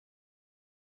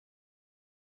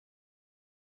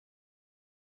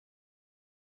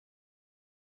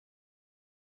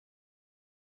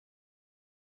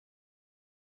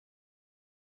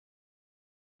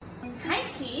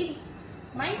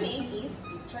My name is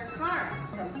Teacher Khar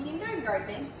from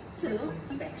Kindergarten to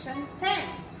Section 10.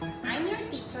 I'm your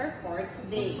teacher for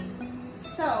today.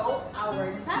 So,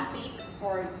 our topic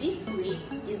for this week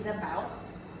is about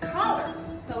colors.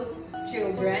 So,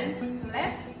 children,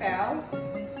 let's spell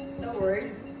the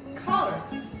word colors.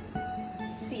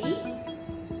 C-O-L-O-R-S.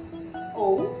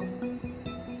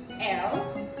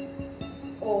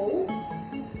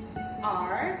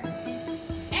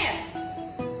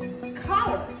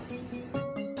 Colors.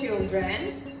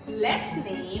 Children, let's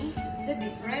name the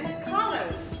different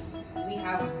colors. We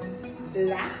have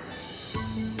black,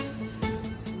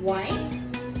 white,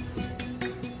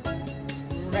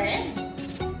 red,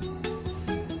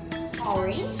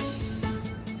 orange,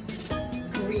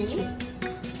 green,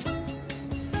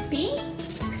 pink,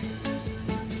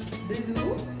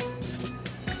 blue,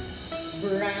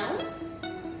 brown,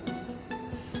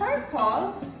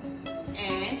 purple,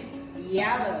 and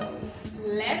yellow.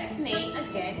 Let's name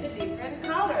again the different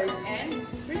colors and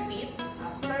repeat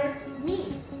after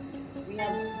me. We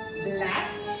have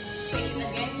black. Say it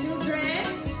again, children.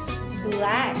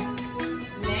 Black.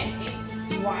 Next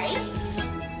is white.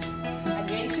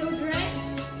 Again, children.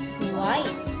 White.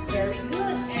 Very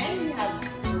good. And we have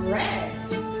red.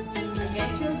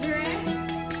 Again, children.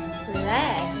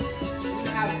 Red. We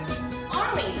have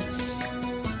orange.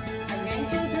 Again,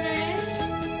 children.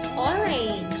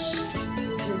 Orange.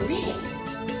 Green.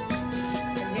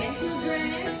 Again,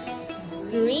 children.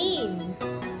 Green.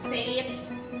 Say it.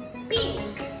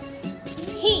 Pink.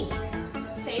 Pink.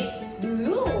 Say it.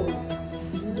 Blue.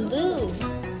 Blue.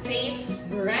 Say it.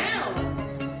 Brown.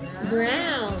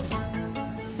 Brown.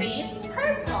 Say it.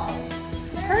 Purple.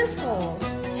 Purple.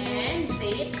 And say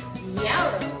it.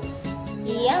 Yellow.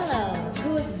 Yellow.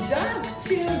 Good job,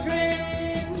 children!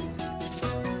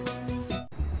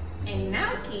 And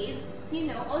now, kids, you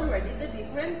know already the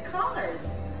different colors.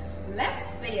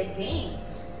 Let's play a game.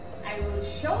 I will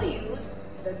show you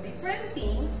the different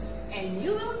things and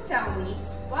you will tell me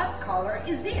what color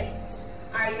is it.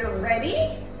 Are you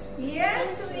ready?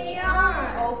 Yes, we are.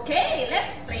 Okay,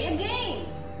 let's play a game.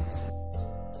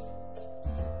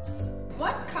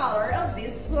 What color of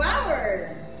this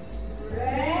flower?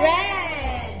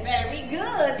 Red. Very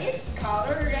good. It's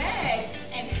color red.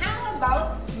 And how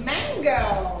about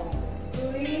mango?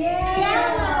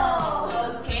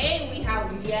 Yellow. Okay, we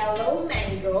have yellow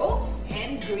mango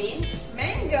and green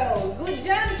mango. Good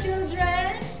job,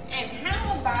 children. And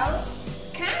how about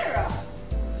carrot?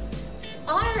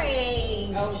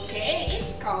 Orange. Okay,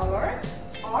 it's color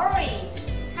orange.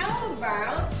 How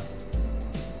about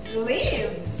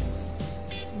leaves?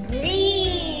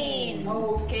 Green.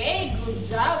 Okay, good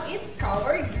job. It's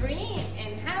color green.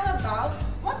 And how about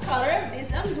what color of this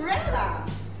umbrella?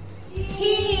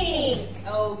 Pink.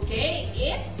 Okay,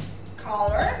 it's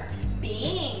color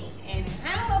pink. And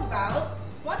how about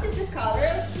what is the color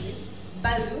of this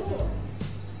balloon?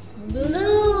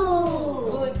 Blue.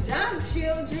 Good job,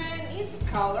 children. It's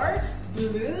color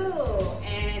blue.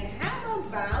 And how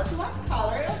about what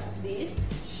color of these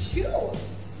shoes?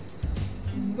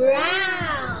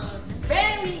 Brown.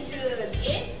 Very good.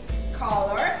 It's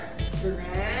color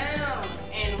brown.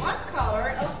 And what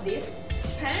color of this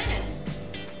pants?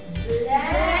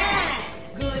 Black.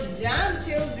 Good job,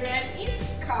 children.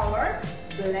 It's color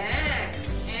black.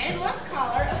 And what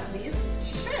color of this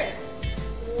shirt?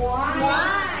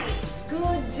 White.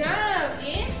 Good job.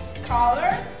 It's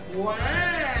color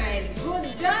white.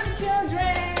 Good job,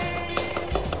 children.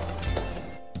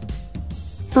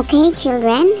 Okay,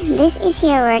 children, this is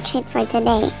your worksheet for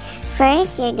today.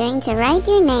 First, you're going to write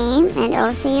your name and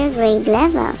also your grade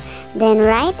level. Then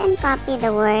write and copy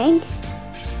the words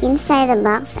inside the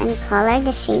box and color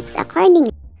the shapes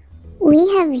accordingly. We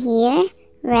have here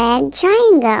red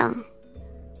triangle,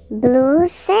 blue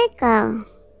circle,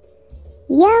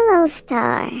 yellow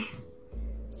star,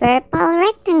 purple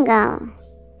rectangle,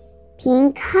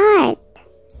 pink heart,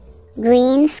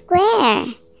 green square,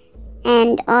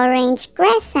 and orange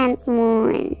crescent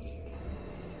moon.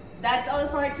 That's all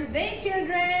for today,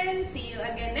 children. See you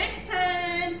again next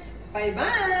time.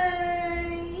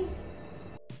 Bye-bye.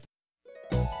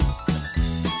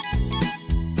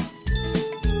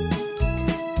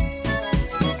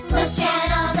 Look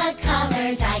at all the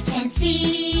colors I can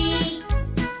see.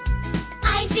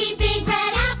 I see big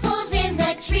red apples in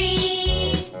the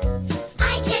tree.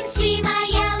 I can see my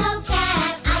yellow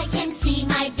cat. I can see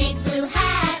my big blue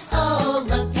hat. Oh,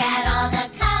 look at all the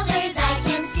colors I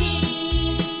can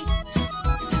see.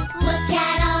 Look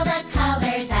at all the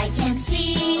colors I can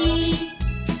see.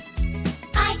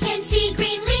 I can see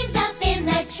green leaves up in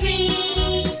the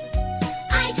tree.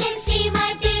 I can see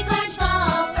my big orange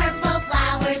ball, purple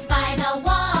flowers by the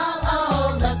wall. Oh,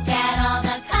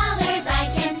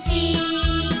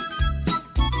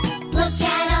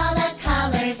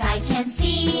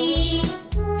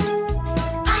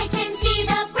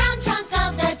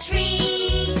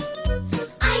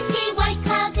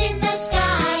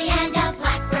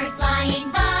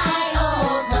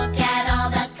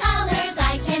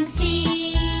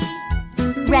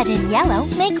 and yellow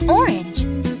make orange.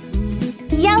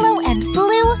 Yellow and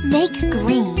blue make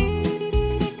green.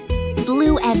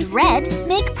 Blue and red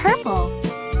make purple.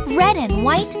 Red and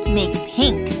white make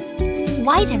pink.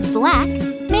 White and black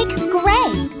make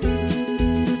gray.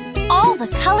 All the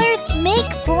colors make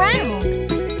brown.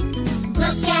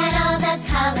 Look at all the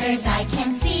colors I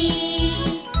can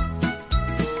see.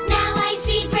 Now I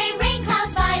see gray rain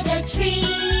clouds by the tree.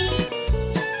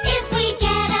 If we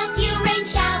get a few rain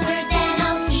showers, then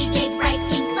I'll see big bright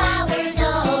pink flowers.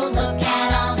 Oh, look at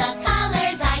all the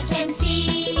colors I can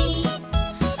see.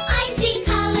 I see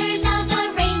colors of the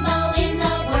rainbow in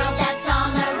the world that's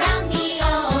all around me.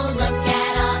 Oh, look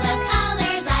at all the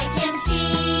colors I can see.